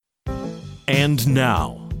And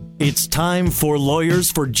now, it's time for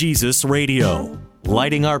Lawyers for Jesus Radio,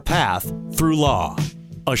 lighting our path through law.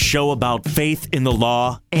 A show about faith in the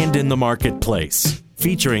law and in the marketplace,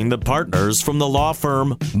 featuring the partners from the law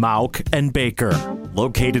firm Mauck and Baker.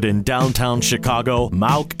 Located in downtown Chicago,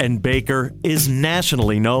 Mauck and Baker is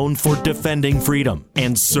nationally known for defending freedom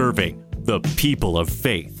and serving the people of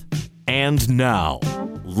faith. And now,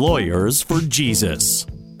 Lawyers for Jesus.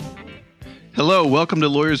 Hello, welcome to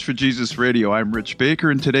Lawyers for Jesus Radio. I'm Rich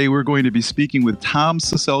Baker, and today we're going to be speaking with Tom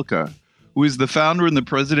Ciesielka, who is the founder and the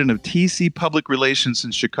president of TC Public Relations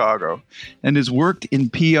in Chicago, and has worked in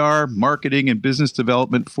PR, marketing, and business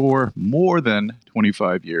development for more than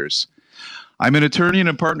 25 years. I'm an attorney and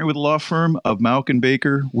a partner with the law firm of Mauck and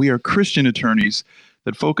Baker. We are Christian attorneys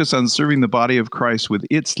that focus on serving the body of Christ with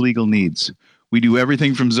its legal needs. We do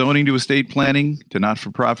everything from zoning to estate planning to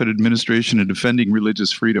not-for-profit administration and defending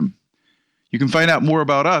religious freedom. You can find out more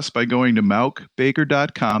about us by going to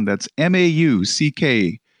mauckbaker.com. That's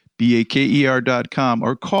MAUCKBAKER.com,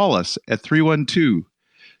 or call us at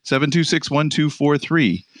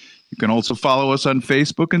 312-726-1243. You can also follow us on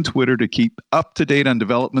Facebook and Twitter to keep up to date on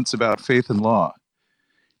developments about faith and law.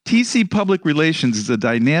 TC Public Relations is a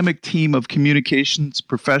dynamic team of communications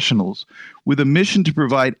professionals with a mission to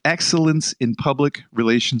provide excellence in public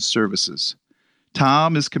relations services.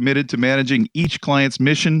 Tom is committed to managing each client's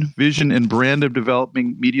mission, vision, and brand of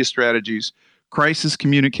developing media strategies, crisis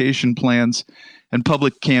communication plans, and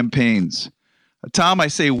public campaigns. Tom, I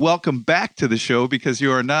say welcome back to the show because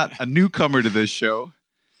you are not a newcomer to this show,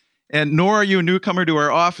 and nor are you a newcomer to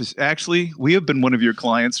our office. Actually, we have been one of your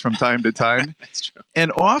clients from time to time. That's true.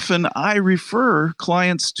 And often I refer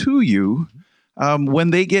clients to you when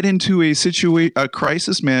they get into a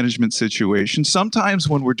crisis management situation. Sometimes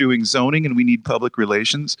when we're doing zoning and we need public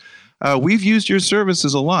relations, we've used your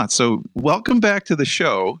services a lot. So welcome back to the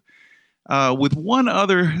show. With one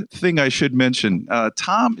other thing I should mention,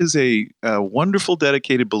 Tom is a wonderful,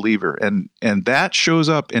 dedicated believer, and that shows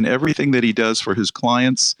up in everything that he does for his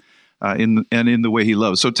clients in the way he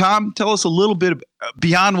loves. So Tom, tell us a little bit,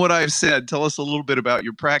 beyond what I've said, tell us a little bit about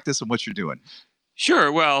your practice and what you're doing.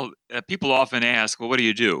 Sure. Well, people often ask, well, what do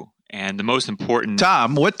you do? And the most important...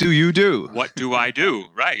 Tom, what do you do? What do I do?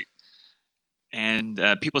 Right. And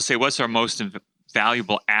people say, what's our most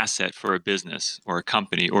valuable asset for a business or a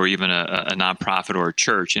company or even a nonprofit or a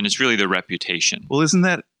church? And it's really the reputation. Well, isn't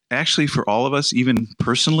that actually for all of us, even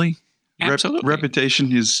personally? Absolutely.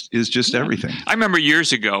 Reputation is just everything. I remember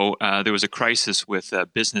years ago, there was a crisis with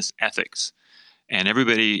business ethics. And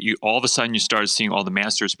everybody, all of a sudden, you started seeing all the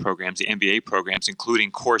master's programs, the MBA programs,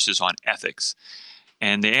 including courses on ethics.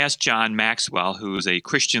 And they asked John Maxwell, who is a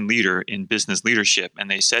Christian leader in business leadership,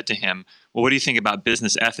 and they said to him, well, what do you think about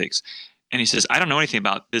business ethics? And he says, I don't know anything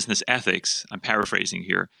about business ethics. I'm paraphrasing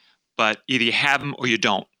here. But either you have them or you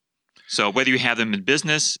don't. So whether you have them in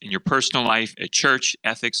business, in your personal life, at church,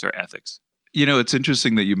 ethics are ethics. You know, it's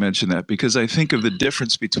interesting that you mention that because I think of the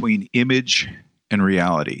difference between image and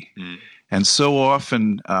reality. Mm. And so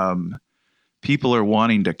often people are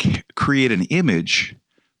wanting to create an image,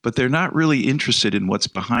 but they're not really interested in what's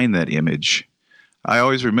behind that image. I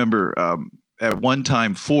always remember at one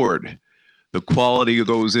time Ford, the quality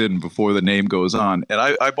goes in before the name goes on. And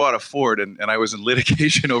I bought a Ford and I was in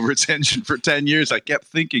litigation over its engine for 10 years. I kept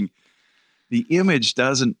thinking the image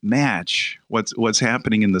doesn't match what's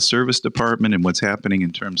happening in the service department and what's happening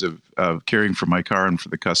in terms of caring for my car and for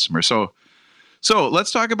the customer. So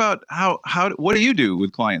let's talk about what do you do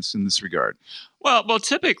with clients in this regard? Well,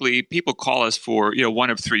 typically people call us for one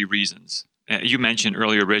of three reasons. You mentioned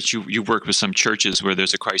earlier, Rich, you worked with some churches where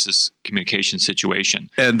there's a crisis communication situation,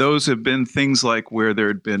 and those have been things like where there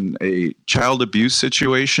had been a child abuse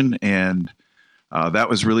situation, and that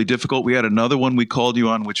was really difficult. We had another one we called you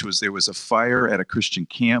on, which was there was a fire at a Christian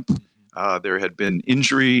camp. There had been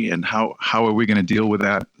injury, and how are we going to deal with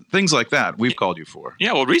that? Things like that we've called you for.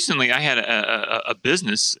 Yeah, well, recently I had a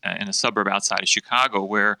business in a suburb outside of Chicago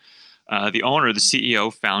where the owner, the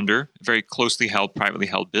CEO, founder, very closely held, privately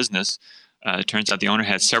held business, it turns out the owner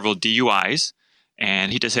had several DUIs,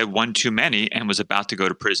 and he just had one too many and was about to go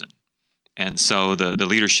to prison. And so the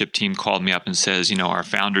leadership team called me up and says, our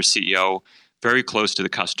founder, CEO, very close to the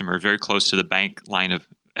customer, very close to the bank line of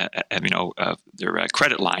their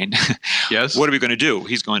credit line. Yes. What are we going to do?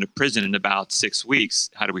 He's going to prison in about 6 weeks.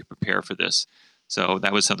 How do we prepare for this? So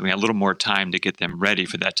that was something we had a little more time to get them ready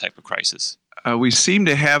for that type of crisis. We seem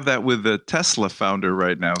to have that with the Tesla founder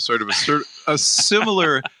right now, sort of a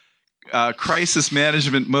similar crisis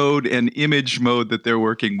management mode and image mode that they're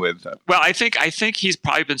working with? Well, I think he's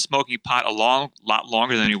probably been smoking pot a lot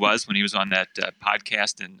longer than he was when he was on that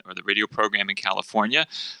podcast or the radio program in California.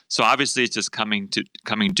 So obviously, it's just coming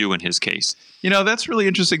due in his case. That's really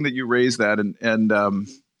interesting that you raised that, and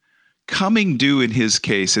coming due in his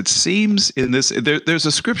case. It seems in this there's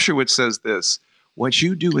a scripture which says this: "What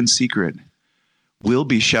you do in secret will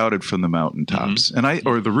be shouted from the mountaintops,"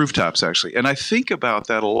 or the rooftops, actually. And I think about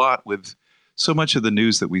that a lot with so much of the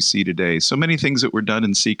news that we see today. So many things that were done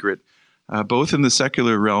in secret, both in the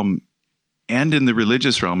secular realm and in the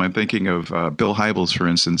religious realm. I'm thinking of Bill Hybels, for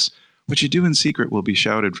instance. What you do in secret will be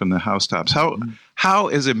shouted from the housetops. How,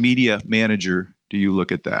 as a media manager, do you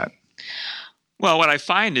look at that? Well, what I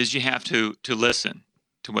find is you have to listen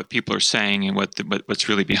to what people are saying and what's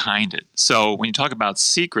really behind it. So when you talk about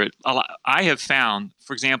secret, I have found,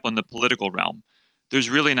 for example, in the political realm, there's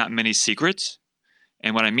really not many secrets.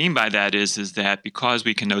 And what I mean by that is that because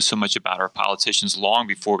we can know so much about our politicians long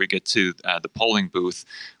before we get to the polling booth,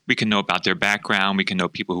 we can know about their background, we can know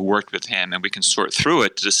people who worked with him, and we can sort through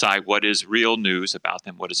it to decide what is real news about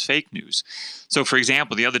them, what is fake news. So, for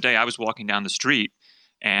example, the other day I was walking down the street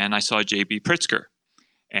and I saw J.B. Pritzker.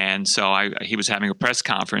 And so he was having a press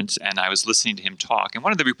conference, and I was listening to him talk. And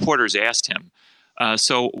one of the reporters asked him,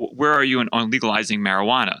 so where are you on legalizing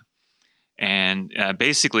marijuana? And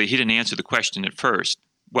basically, he didn't answer the question at first.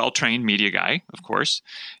 Well-trained media guy, of course.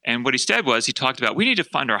 And what he said was, he talked about, we need to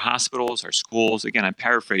fund our hospitals, our schools. Again, I'm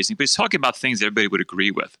paraphrasing, but he's talking about things that everybody would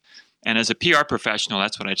agree with. And as a PR professional,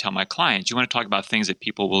 that's what I tell my clients. You want to talk about things that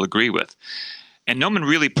people will agree with. And no one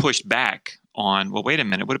really pushed back on, well, wait a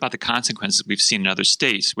minute, what about the consequences we've seen in other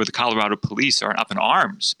states where the Colorado police are up in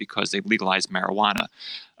arms because they've legalized marijuana?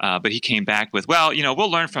 But he came back with, well,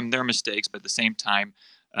 we'll learn from their mistakes, but at the same time,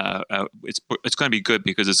 it's going to be good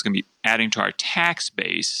because it's going to be adding to our tax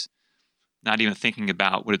base, not even thinking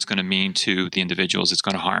about what it's going to mean to the individuals it's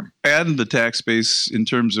going to harm. And the tax base in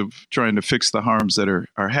terms of trying to fix the harms that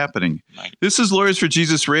are happening. Right. This is Lawyers for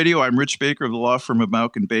Jesus Radio. I'm Rich Baker of the law firm of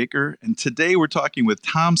Mauck & Baker. And today we're talking with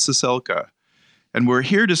Tom Ciesielka. And we're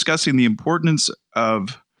here discussing the importance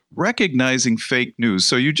of recognizing fake news.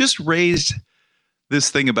 So you just raised this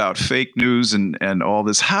thing about fake news and all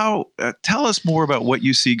this. Tell us more about what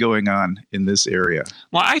you see going on in this area.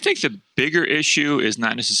 Well, I think the bigger issue is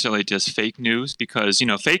not necessarily just fake news, because,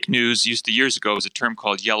 fake news years ago was a term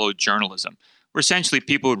called yellow journalism, where essentially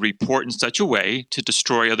people would report in such a way to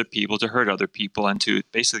destroy other people, to hurt other people, and to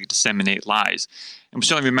basically disseminate lies. And we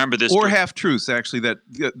certainly remember this. Or half-truths, actually,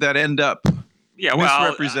 that end up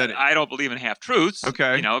misrepresented. I don't believe in half-truths.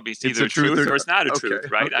 Okay. It's either a truth or it's not a truth,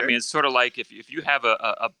 right? Okay. I mean, it's sort of like if you have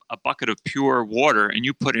a bucket of pure water and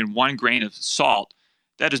you put in 1 grain of salt,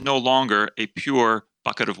 that is no longer a pure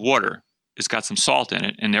bucket of water. It's got some salt in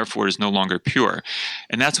it, and therefore it is no longer pure.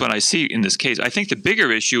 And that's what I see in this case. I think the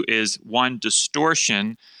bigger issue is one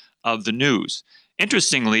distortion of the news.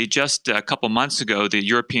 Interestingly, just a couple months ago, the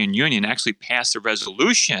European Union actually passed a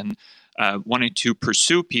resolution wanting to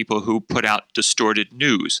pursue people who put out distorted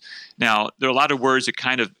news. Now, there are a lot of words that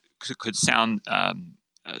kind of could sound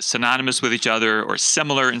synonymous with each other or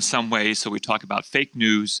similar in some ways. So we talk about fake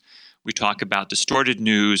news, we talk about distorted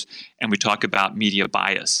news, and we talk about media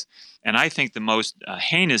bias. And I think the most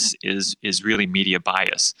heinous is really media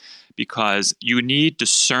bias, because you need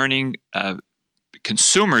discerning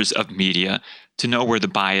consumers of media to know where the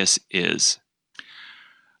bias is.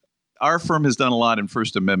 Our firm has done a lot in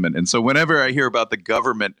First Amendment. And so whenever I hear about the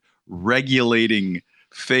government regulating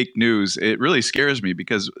fake news, it really scares me,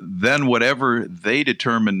 because then whatever they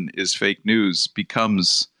determine is fake news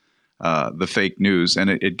becomes the fake news, and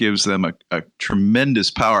it gives them a tremendous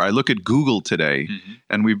power. I look at Google today,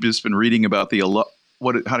 and we've just been reading about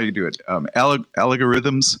how do you do it?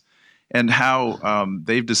 Algorithms, and how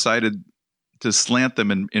they've decided to slant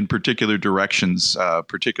them in particular directions,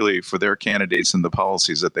 particularly for their candidates and the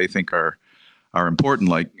policies that they think are important,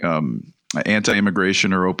 like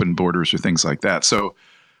anti-immigration or open borders or things like that. So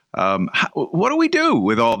what do we do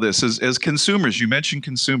with all this as consumers? You mentioned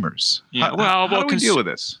consumers. Yeah, how do we deal with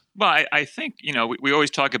this? Well, I think, we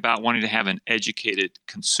always talk about wanting to have an educated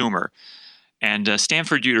consumer. And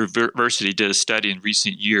Stanford University did a study in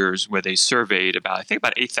recent years where they surveyed about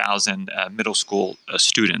 8,000 middle school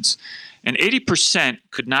students. And 80%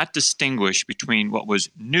 could not distinguish between what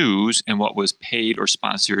was news and what was paid or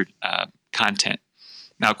sponsored content.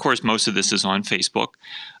 Now, of course, most of this is on Facebook,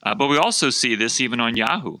 but we also see this even on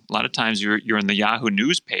Yahoo. A lot of times you're in the Yahoo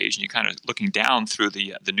news page and you're kind of looking down through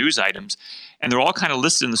the news items, and they're all kind of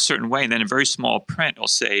listed in a certain way, and then in very small print it'll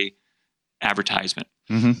say advertisement.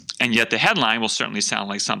 Mm-hmm. And yet the headline will certainly sound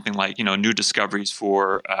like something like, new discoveries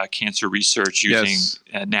for cancer research using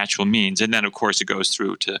natural means. And then, of course, it goes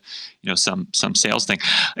through to, some sales thing.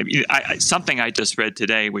 Something I just read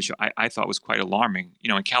today, which I thought was quite alarming.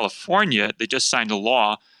 In California, they just signed a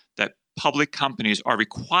law that public companies are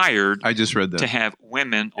required I just read that. to have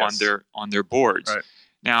women on their boards. Right.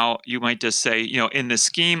 Now, you might just say, in the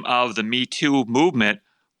scheme of the Me Too movement,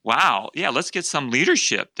 wow, yeah, let's get some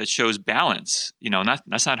leadership that shows balance.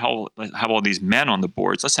 That's not how have all these men on the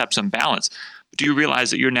boards. Let's have some balance. But do you realize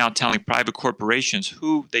that you're now telling private corporations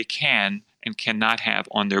who they can and cannot have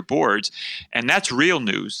on their boards? And that's real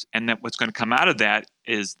news. And that what's going to come out of that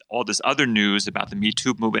is all this other news about the Me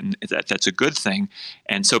Too movement, and that's a good thing.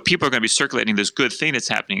 And so people are going to be circulating this good thing that's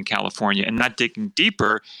happening in California and not digging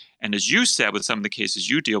deeper. And as you said, with some of the cases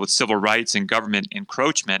you deal with, civil rights and government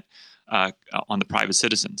encroachment on the private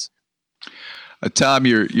citizens. Tom,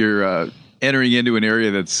 you're entering into an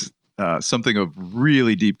area that's something of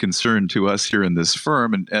really deep concern to us here in this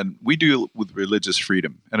firm, and we deal with religious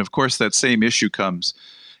freedom. And of course, that same issue comes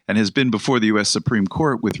and has been before the U.S. Supreme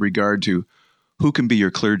Court with regard to who can be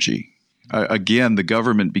your clergy. Again, the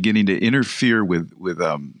government beginning to interfere with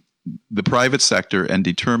the private sector and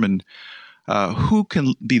determine who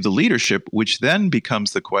can be the leadership, which then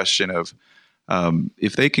becomes the question of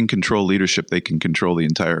if they can control leadership, they can control the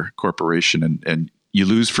entire corporation, and you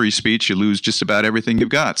lose free speech, you lose just about everything you've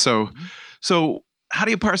got. So how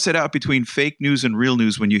do you parse that out between fake news and real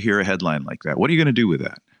news when you hear a headline like that? What are you going to do with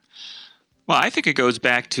that? Well, I think it goes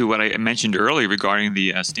back to what I mentioned earlier regarding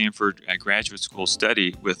the Stanford Graduate School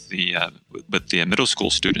study with the middle school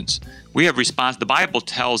students. We have the Bible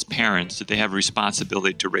tells parents that they have a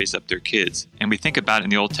responsibility to raise up their kids, and we think about it in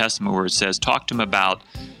the Old Testament where it says, "Talk to them about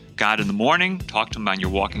God in the morning, talk to them when you're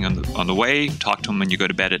walking on the way, talk to them when you go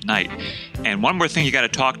to bed at night." And one more thing you got to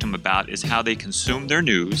talk to them about is how they consume their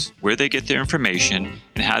news, where they get their information,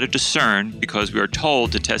 and how to discern, because we are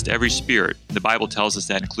told to test every spirit. The Bible tells us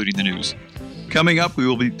that, including the news. Coming up, we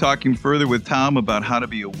will be talking further with Tom about how to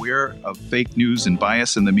be aware of fake news and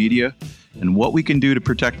bias in the media and what we can do to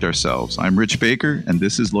protect ourselves. I'm Rich Baker, and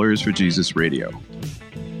this is Lawyers for Jesus Radio.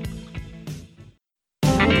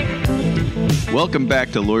 Welcome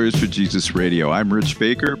back to Lawyers for Jesus Radio. I'm Rich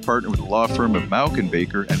Baker, partner with the law firm of Mauck and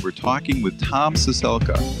Baker, and we're talking with Tom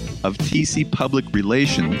Ciesielka of TC Public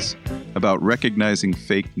Relations about recognizing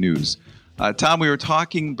fake news. Tom, we were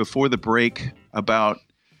talking before the break about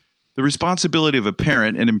the responsibility of a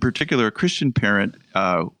parent, and in particular a Christian parent,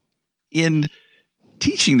 in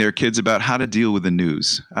teaching their kids about how to deal with the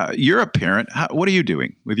news. You're a parent. What are you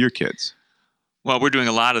doing with your kids? Well, we're doing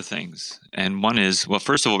a lot of things, and one is, well,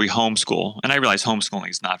 first of all, we homeschool, and I realize homeschooling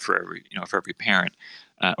is not for every parent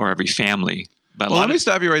or every family. But let me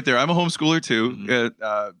stop you right there. I'm a homeschooler too.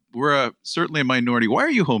 Mm-hmm. We're certainly a minority. Why are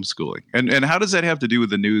you homeschooling, and how does that have to do with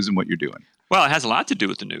the news and what you're doing? Well, it has a lot to do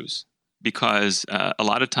with the news because a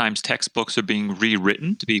lot of times textbooks are being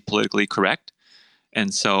rewritten to be politically correct.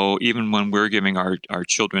 And so even when we're giving our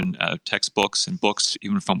children textbooks and books,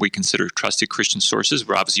 even from we consider trusted Christian sources,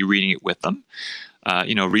 we're obviously reading it with them.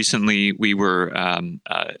 Recently we were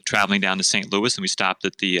traveling down to St. Louis, and we stopped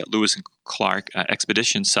at the Lewis and Clark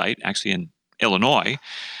expedition site, actually in Illinois.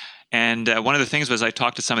 And one of the things was I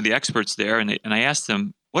talked to some of the experts there, and I asked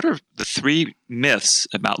them, what are the 3 myths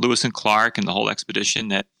about Lewis and Clark and the whole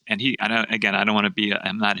expedition I'm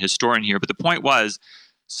not a historian here, but the point was,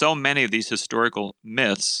 so many of these historical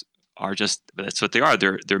myths are just, that's what they are.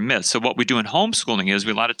 They're myths. So what we do in homeschooling is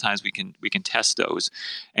a lot of times we can test those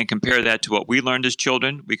and compare that to what we learned as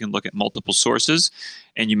children. We can look at multiple sources,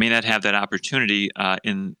 and you may not have that opportunity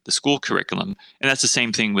in the school curriculum. And that's the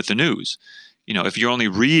same thing with the news. If you're only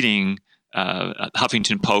reading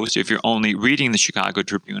Huffington Post, if you're only reading the Chicago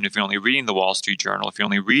Tribune, if you're only reading the Wall Street Journal, if you're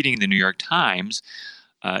only reading the New York Times,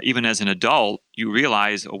 even as an adult, you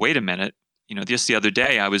realize, oh, wait a minute. Just the other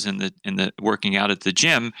day, I was in the working out at the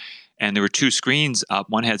gym, and there were 2 screens up.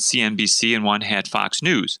 One had CNBC and one had Fox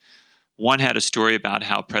News. One had a story about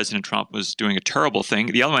how President Trump was doing a terrible thing.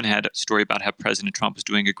 The other one had a story about how President Trump was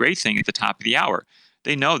doing a great thing at the top of the hour.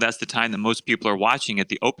 They know that's the time that most people are watching at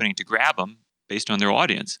the opening to grab them based on their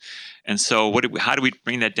audience. And so how do we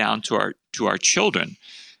bring that down to our children?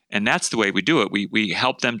 And that's the way we do it. We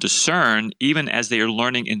help them discern, even as they are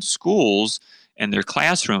learning in schools and their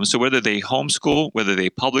classrooms. So whether they homeschool, whether they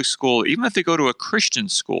public school, even if they go to a Christian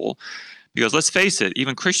school, because let's face it,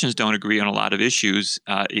 even Christians don't agree on a lot of issues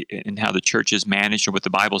in how the church is managed or what the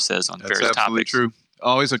Bible says on various topics. That's absolutely true.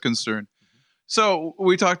 Always a concern. So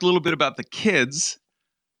we talked a little bit about the kids,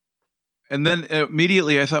 and then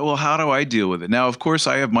immediately I thought, well, how do I deal with it? Now, of course,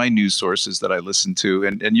 I have my news sources that I listen to,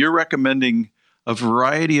 and you're recommending a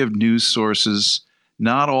variety of news sources,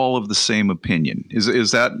 not all of the same opinion.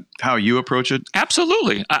 Is that how you approach it?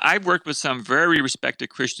 Absolutely. I've worked with some very respected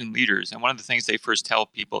Christian leaders, and one of the things they first tell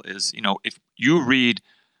people is, if you read,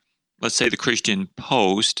 let's say, the Christian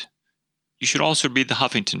Post, you should also read the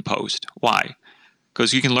Huffington Post. Why?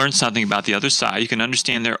 Because you can learn something about the other side. You can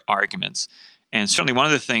understand their arguments. And certainly one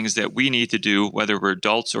of the things that we need to do, whether we're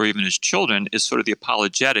adults or even as children, is sort of the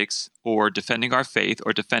apologetics or defending our faith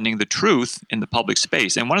or defending the truth in the public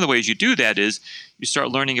space. And one of the ways you do that is you start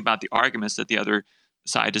learning about the arguments that the other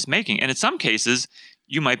side is making. And in some cases,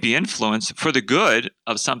 you might be influenced for the good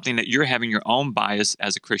of something that you're having your own bias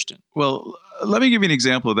as a Christian. Well, let me give you an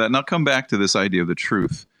example of that, and I'll come back to this idea of the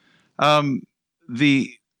truth.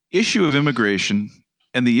 The issue of immigration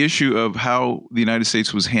and the issue of how the United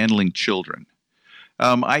States was handling children.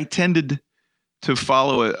 I tended to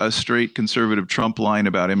follow a straight conservative Trump line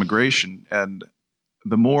about immigration. And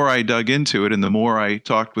the more I dug into it and the more I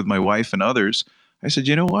talked with my wife and others, I said,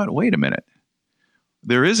 you know what? Wait a minute.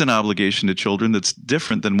 There is an obligation to children that's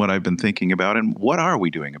different than what I've been thinking about. And what are we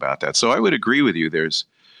doing about that? So I would agree with you. There's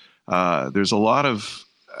a lot of,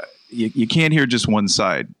 you can't hear just one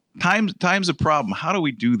side. Time's a problem. How do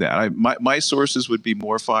we do that? My sources would be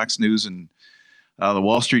more Fox News and the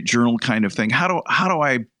Wall Street Journal kind of thing. How do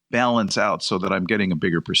I balance out so that I'm getting a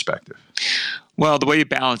bigger perspective? Well, the way you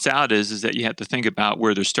balance out is that you have to think about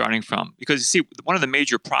where they're starting from. Because you see, one of the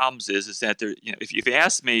major problems is that there, if you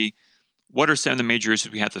ask me, what are some of the major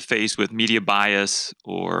issues we have to face with media bias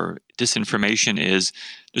or disinformation,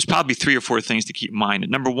 there's probably 3 or 4 things to keep in mind.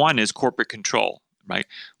 Number one is corporate control. Right.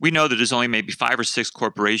 We know that there's only maybe 5 or 6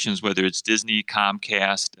 corporations, whether it's Disney,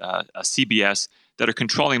 Comcast, CBS, that are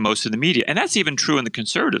controlling most of the media. And that's even true on the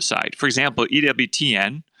conservative side. For example,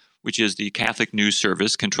 EWTN, which is the Catholic News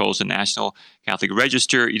Service, controls the National Catholic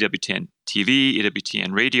Register, EWTN TV,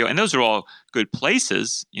 EWTN Radio. And those are all good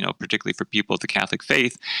places, particularly for people of the Catholic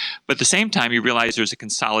faith. But at the same time, you realize there's a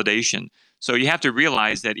consolidation. So you have to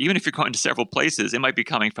realize that even if you're going to several places, it might be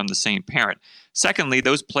coming from the same parent. Secondly,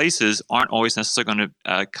 those places aren't always necessarily going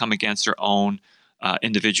to come against their own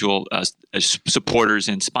individual supporters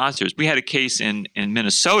and sponsors. We had a case in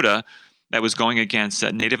Minnesota that was going against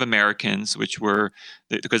Native Americans,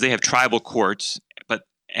 because they have tribal courts,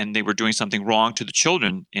 and they were doing something wrong to the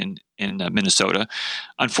children in Minnesota.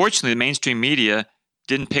 Unfortunately, the mainstream media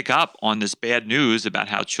didn't pick up on this bad news about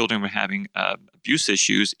how children were having abuse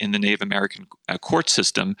issues in the Native American court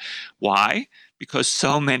system. Why? Because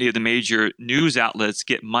so many of the major news outlets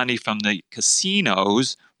get money from the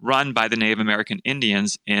casinos run by the Native American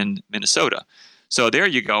Indians in Minnesota. So there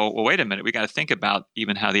you go. Well, wait a minute. We got to think about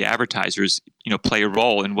even how the advertisers, play a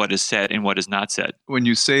role in what is said and what is not said. When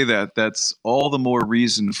you say that, that's all the more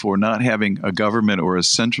reason for not having a government or a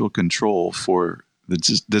central control for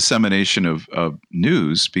the dissemination of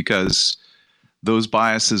news, because those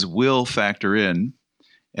biases will factor in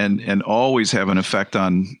and always have an effect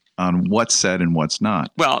on what's said and what's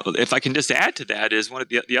not. Well, if I can just add to that, is one of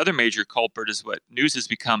the other major culprit is what news has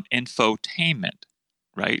become infotainment,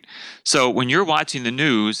 right? So when you're watching the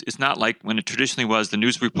news, it's not like when it traditionally was the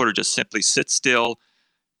news reporter just simply sit still,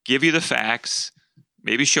 give you the facts,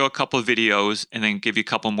 maybe show a couple of videos, and then give you a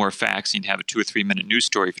couple more facts, and you'd have a 2 or 3 minute news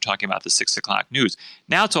story if you're talking about the 6 o'clock news.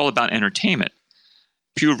 Now it's all about entertainment.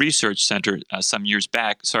 Pew Research Center some years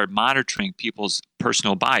back started monitoring people's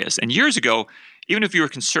personal bias. And years ago, even if you were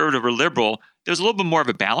conservative or liberal, there was a little bit more of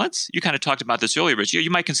a balance. You kind of talked about this earlier, Rich. You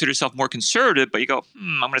might consider yourself more conservative, but you go,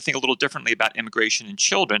 I'm going to think a little differently about immigration and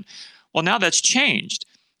children. Well, now that's changed.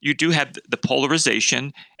 You do have the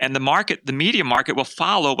polarization, and the media market will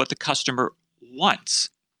follow what the customer wants.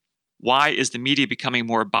 Why is the media becoming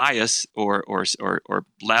more biased or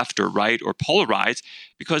left or right or polarized?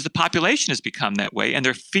 Because the population has become that way, and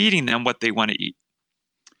they're feeding them what they want to eat.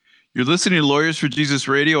 You're listening to Lawyers for Jesus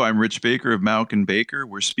Radio. I'm Rich Baker of Mauck & Baker.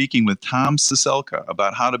 We're speaking with Tom Ciesielka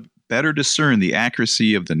about how to better discern the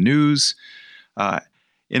accuracy of the news, and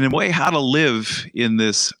in a way, how to live in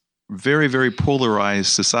this very, very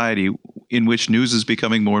polarized society in which news is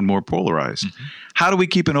becoming more and more polarized. Mm-hmm. How do we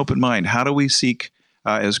keep an open mind? How do we seek,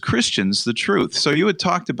 as Christians, the truth? So you had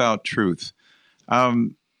talked about truth.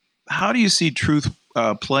 How do you see truth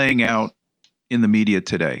playing out in the media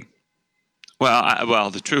today?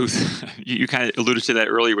 Well, the truth, you kind of alluded to that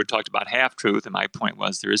earlier. We talked about half-truth, and my point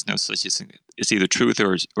was there is no such thing. It's either truth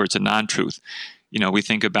or it's a non-truth. We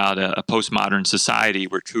think about a postmodern society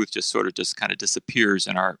where truth just kind of disappears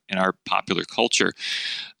in our popular culture.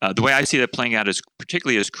 The way I see that playing out,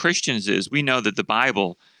 particularly as Christians, is we know that the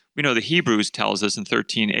Bible, we know the Hebrews tells us in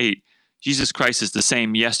 13:8, Jesus Christ is the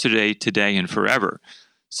same yesterday, today, and forever.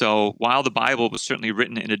 So while the Bible was certainly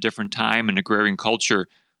written in a different time and agrarian culture,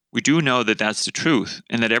 we do know that that's the truth,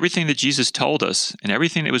 and that everything that Jesus told us and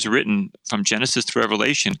everything that was written from Genesis to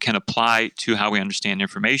Revelation can apply to how we understand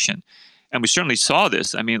information. And we certainly saw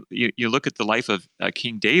this. I mean, you look at the life of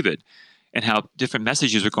King David and how different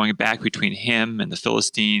messages were going back between him and the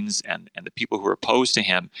Philistines and the people who were opposed to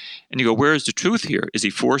him. And you go, where is the truth here? Is he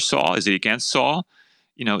for Saul? Is he against Saul?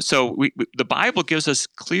 So the Bible gives us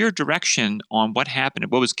clear direction on what happened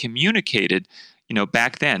and what was communicated,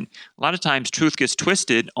 back then. A lot of times truth gets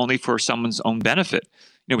twisted only for someone's own benefit.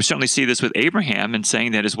 We certainly see this with Abraham and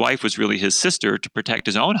saying that his wife was really his sister to protect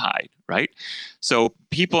his own hide, right? So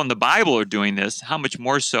people in the Bible are doing this. How much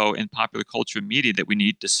more so in popular culture and media that we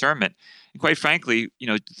need discernment? And quite frankly,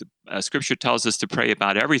 Scripture tells us to pray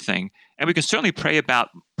about everything. And we can certainly pray about,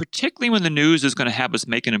 particularly when the news is going to have us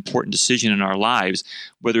make an important decision in our lives,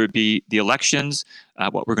 whether it be the elections,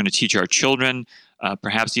 what we're going to teach our children,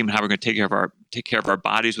 perhaps even how we're going to take care of our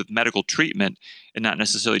bodies with medical treatment, and not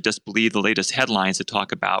necessarily just believe the latest headlines that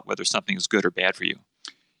talk about whether something is good or bad for you.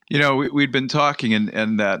 We'd been talking,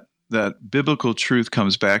 and that biblical truth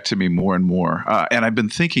comes back to me more and more. And I've been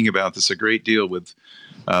thinking about this a great deal with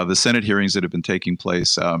the Senate hearings that have been taking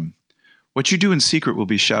place. What you do in secret will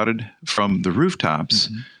be shouted from the rooftops.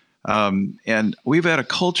 Mm-hmm. And we've had a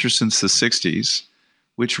culture since the 60s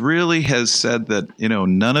which really has said that,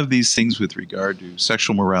 none of these things with regard to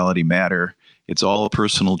sexual morality matter. It's all a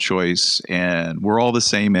personal choice, and we're all the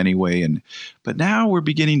same anyway. But now we're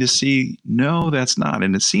beginning to see, no, that's not.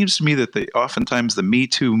 And it seems to me that oftentimes the Me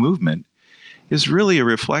Too movement is really a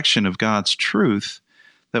reflection of God's truth,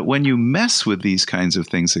 that when you mess with these kinds of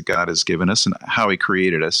things that God has given us and how he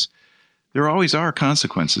created us, there always are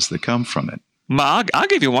consequences that come from it. I'll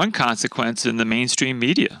give you one consequence in the mainstream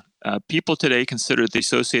media. People today consider the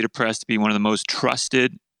Associated Press to be one of the most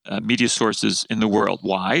trusted media sources in the world.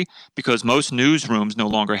 Why? Because most newsrooms no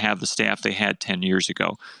longer have the staff they had 10 years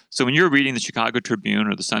ago. So when you're reading the Chicago Tribune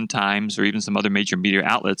or the Sun-Times or even some other major media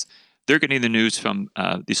outlets, they're getting the news from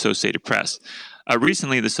the Associated Press.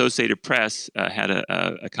 Recently, the Associated Press had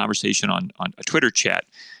a conversation on a Twitter chat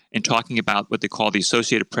and talking about what they call the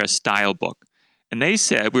Associated Press style book. And they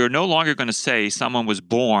said, we are no longer going to say someone was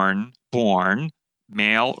born,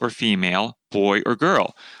 male or female, boy or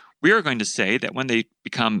girl. We are going to say that when they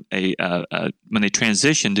become when they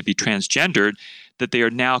transition to be transgendered, that they are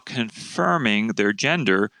now confirming their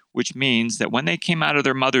gender, which means that when they came out of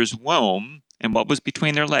their mother's womb and what was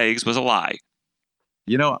between their legs was a lie.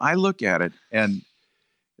 I look at it, and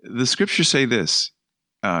the scriptures say this: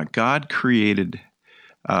 God created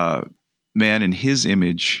man in his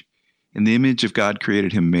image. In the image of God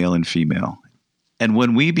created him, male and female. And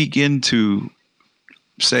when we begin to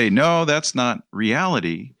say, no, that's not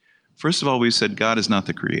reality, first of all, we've said God is not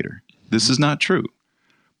the creator. This is not true.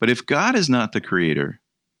 But if God is not the creator,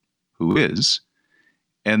 who is?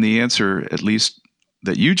 And the answer, at least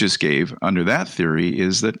that you just gave under that theory,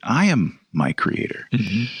 is that I am my creator.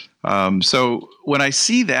 Mm-hmm. So when I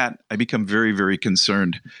see that, I become very, very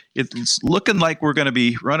concerned. It's looking like we're going to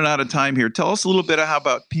be running out of time here. Tell us a little bit of how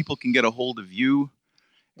about people can get a hold of you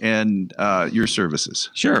and your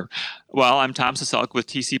services. Sure. Well, I'm Tom Saselk with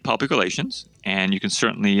TC Public Relations, and you can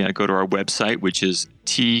certainly go to our website, which is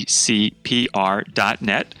tcpr.net.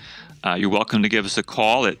 You're welcome to give us a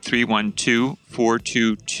call at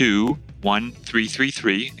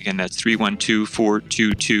 312-422-1333. Again, that's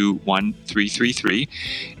 312-422-1333.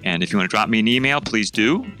 And if you want to drop me an email, please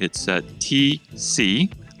do. It's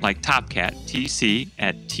TC, like Topcat, TC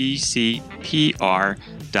at tcpr.net.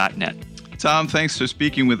 Tom, thanks for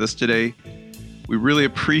speaking with us today. We really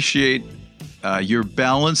appreciate your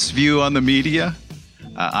balanced view on the media.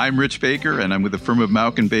 I'm Rich Baker, and I'm with the firm of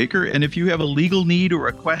Mauck & Baker. And if you have a legal need or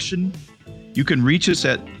a question, you can reach us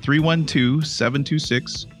at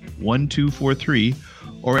 312-726-1243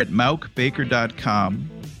 or at mauckbaker.com.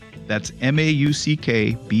 That's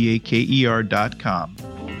MAUCKBAKER.com.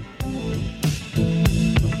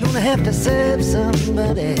 Gonna have to serve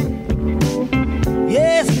somebody.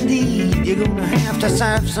 Yes, indeed, you're gonna have to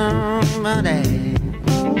serve somebody.